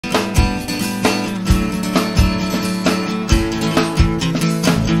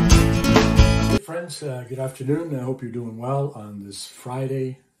friends. Good afternoon. I hope you're doing well on this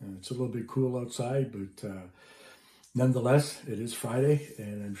Friday. It's a little bit cool outside, but nonetheless, it is Friday,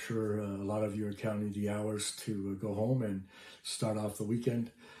 and I'm sure a lot of you are counting the hours to go home and start off the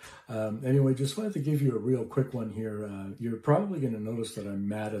weekend. Anyway, just wanted to give you a real quick one here. You're probably going to notice that I'm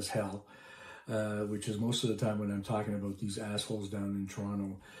mad as hell, which is most of the time when I'm talking about these assholes down in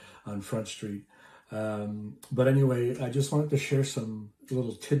Toronto on Front Street. But anyway, I just wanted to share some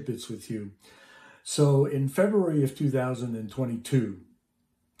little tidbits with you. So in February of 2022,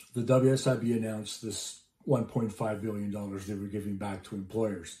 the WSIB announced this $1.5 billion they were giving back to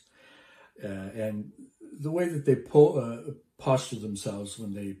employers. And the way that they posture themselves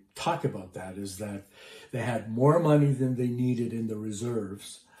when they talk about that is that they had more money than they needed in the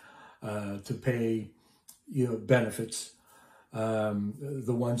reserves to pay, benefits,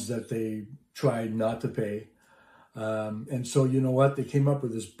 the ones that they tried not to pay. And so, you know what? They came up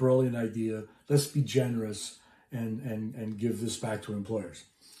with this brilliant idea. Let's be generous and give this back to employers,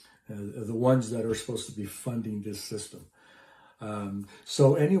 the ones that are supposed to be funding this system.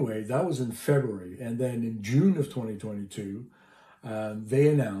 So anyway, that was in February. And then in June of 2022, they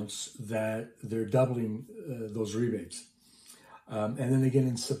announced that they're doubling those rebates. And then again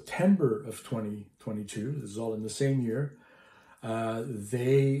in September of 2022, this is all in the same year,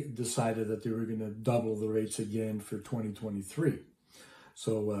 they decided that they were going to double the rates again for 2023.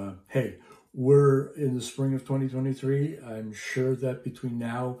 So, hey, we're in the spring of 2023. I'm sure that between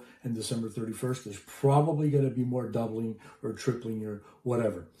now and December 31st, there's probably going to be more doubling or tripling or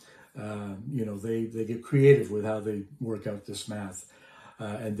whatever. They get creative with how they work out this math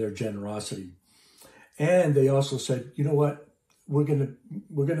and their generosity. And they also said, you know what, we're going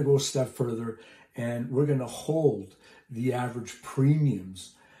to go a step further, and we're going to hold the average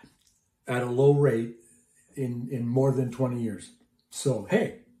premiums at a low rate in more than 20 years. So,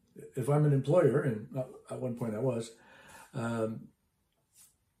 hey, if I'm an employer, and at one point I was,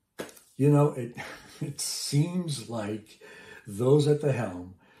 it seems like those at the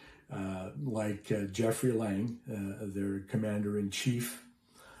helm, like Jeffrey Lang, their commander-in-chief,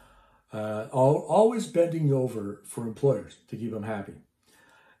 always bending over for employers to keep them happy.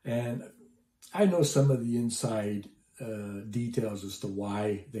 And I know some of the inside details as to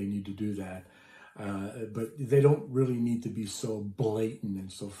why they need to do that, but they don't really need to be so blatant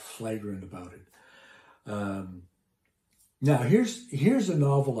and so flagrant about it. Now, here's a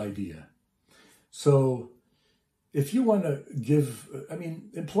novel idea. So if you want to give,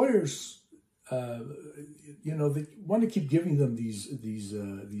 employers, they want to keep giving them these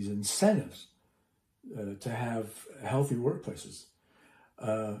incentives to have healthy workplaces.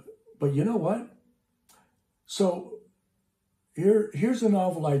 But you know what? So here's a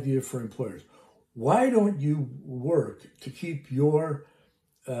novel idea for employers. Why don't you work to keep your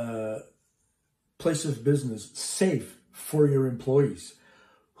place of business safe for your employees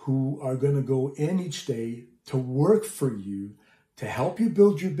who are going to go in each day to work for you to help you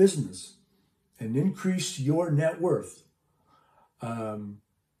build your business and increase your net worth?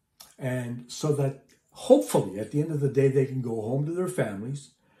 And so that hopefully at the end of the day, they can go home to their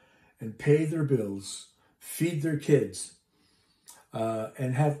families and pay their bills, feed their kids,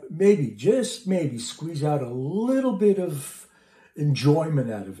 and have just maybe squeeze out a little bit of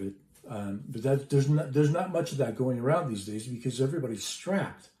enjoyment out of it. But there's not much of that going around these days because everybody's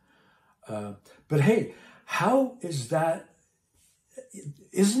strapped. But hey, how is that?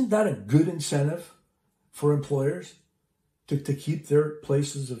 Isn't that a good incentive for employers to keep their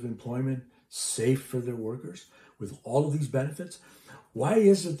places of employment safe for their workers with all of these benefits? Why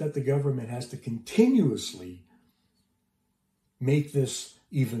is it that the government has to continuously make this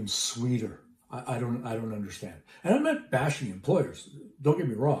even sweeter? I don't understand. And I'm not bashing employers. Don't get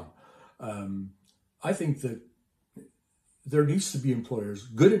me wrong. I think that there needs to be employers,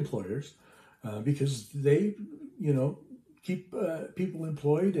 good employers, because they, keep people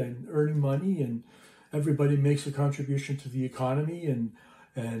employed and earning money, and everybody makes a contribution to the economy and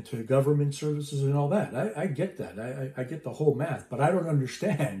to government services and all that. I get that. I get the whole math, but I don't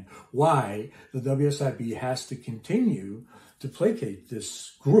understand why the WSIB has to continue to placate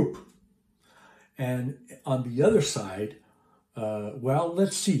this group. And on the other side,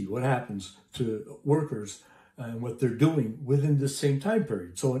 let's see what happens to workers and what they're doing within the same time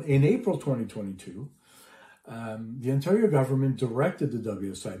period. So in April 2022, the Ontario government directed the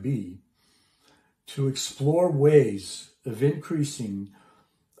WSIB to explore ways of increasing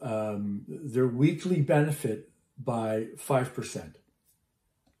their weekly benefit by 5%.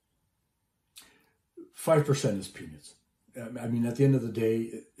 5% is peanuts. At the end of the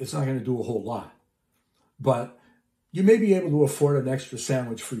day, it's not going to do a whole lot. But you may be able to afford an extra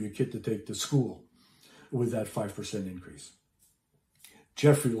sandwich for your kid to take to school. with that 5% increase.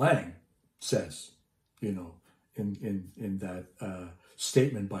 Jeffrey Lang says, you know, in that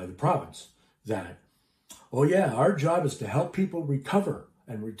statement by the province that, oh yeah, our job is to help people recover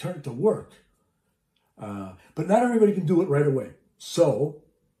and return to work. But not everybody can do it right away. So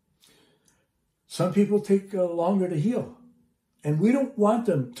some people take longer to heal. And we don't want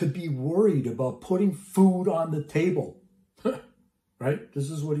them to be worried about putting food on the table. Right? This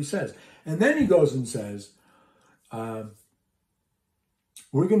is what he says. And then he goes and says, we're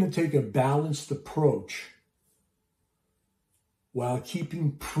going to take a balanced approach while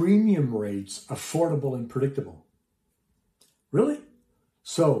keeping premium rates affordable and predictable. Really?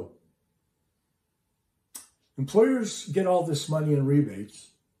 So, employers get all this money in rebates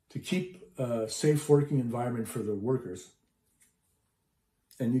to keep a safe working environment for their workers.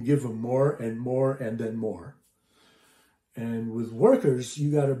 And you give them more and more and then more. And with workers,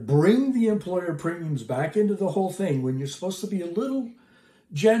 you got to bring the employer premiums back into the whole thing when you're supposed to be a little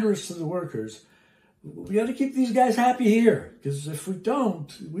generous to the workers. We got to keep these guys happy here, because if we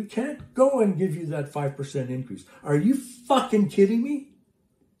don't, we can't go and give you that 5% increase. Are you fucking kidding me?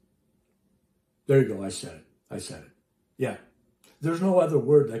 There you go. I said it. Yeah. There's no other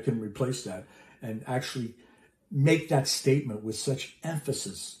word that can replace that and actually make that statement with such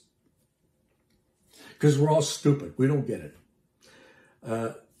emphasis. Because we're all stupid. We don't get it.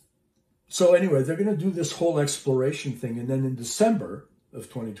 So anyway, they're going to do this whole exploration thing. And then in December of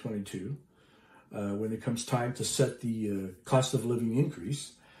 2022, when it comes time to set the cost of living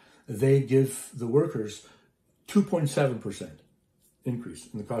increase, they give the workers 2.7% increase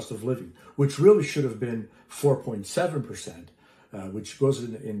in the cost of living, which really should have been 4.7%, which goes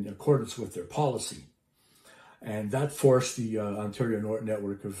in accordance with their policy. And that forced the Ontario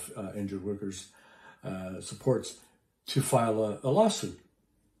Network of Injured Workers Supports to file a lawsuit.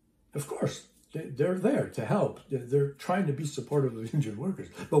 Of course, they're there to help. They're trying to be supportive of injured workers.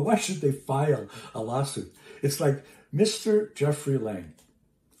 But why should they file a lawsuit? It's like, Mr. Jeffrey Lang,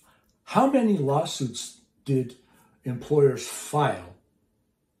 how many lawsuits did employers file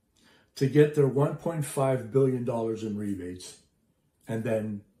to get their $1.5 billion in rebates and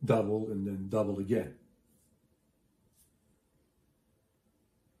then double again?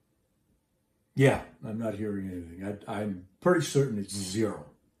 Yeah, I'm not hearing anything. I'm pretty certain it's zero.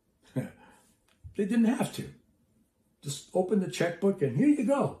 They didn't have to. Just open the checkbook and here you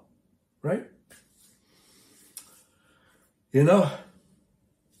go, right? You know,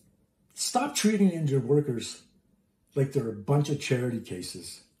 stop treating injured workers like they're a bunch of charity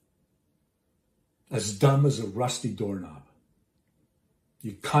cases, as dumb as a rusty doorknob.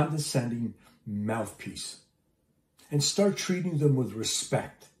 You condescending mouthpiece. And start treating them with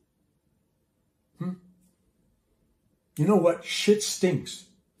respect. You know what? Shit stinks.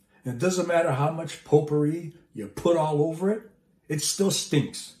 And it doesn't matter how much potpourri you put all over it, it still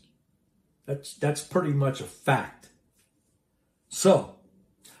stinks. That's pretty much a fact. So,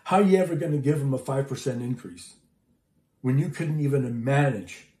 how are you ever going to give them a 5% increase when you couldn't even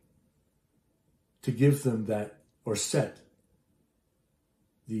manage to give them that or set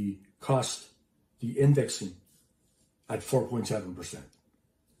the cost, the indexing at 4.7%?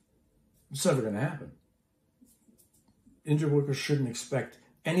 It's never going to happen. Injured workers shouldn't expect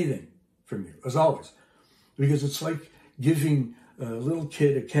anything from you, as always, because it's like giving a little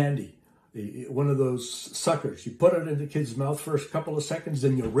kid a candy, one of those suckers. You put it in the kid's mouth for a couple of seconds,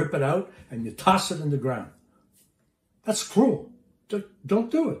 then you rip it out and you toss it in the ground. That's cruel. Don't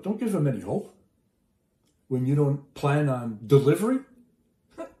do it. Don't give them any hope when you don't plan on delivery.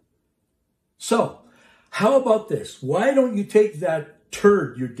 So, how about this? Why don't you take that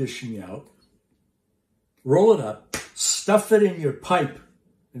turd you're dishing out, roll it up, stuff it in your pipe,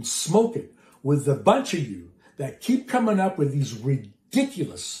 and smoke it with the bunch of you that keep coming up with these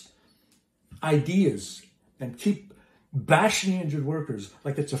ridiculous ideas and keep bashing injured workers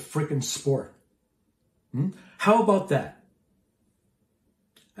like it's a frickin' sport. How about that?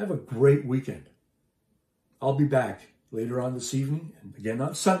 Have a great weekend. I'll be back later on this evening and again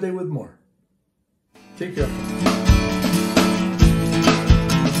on Sunday with more. Take care.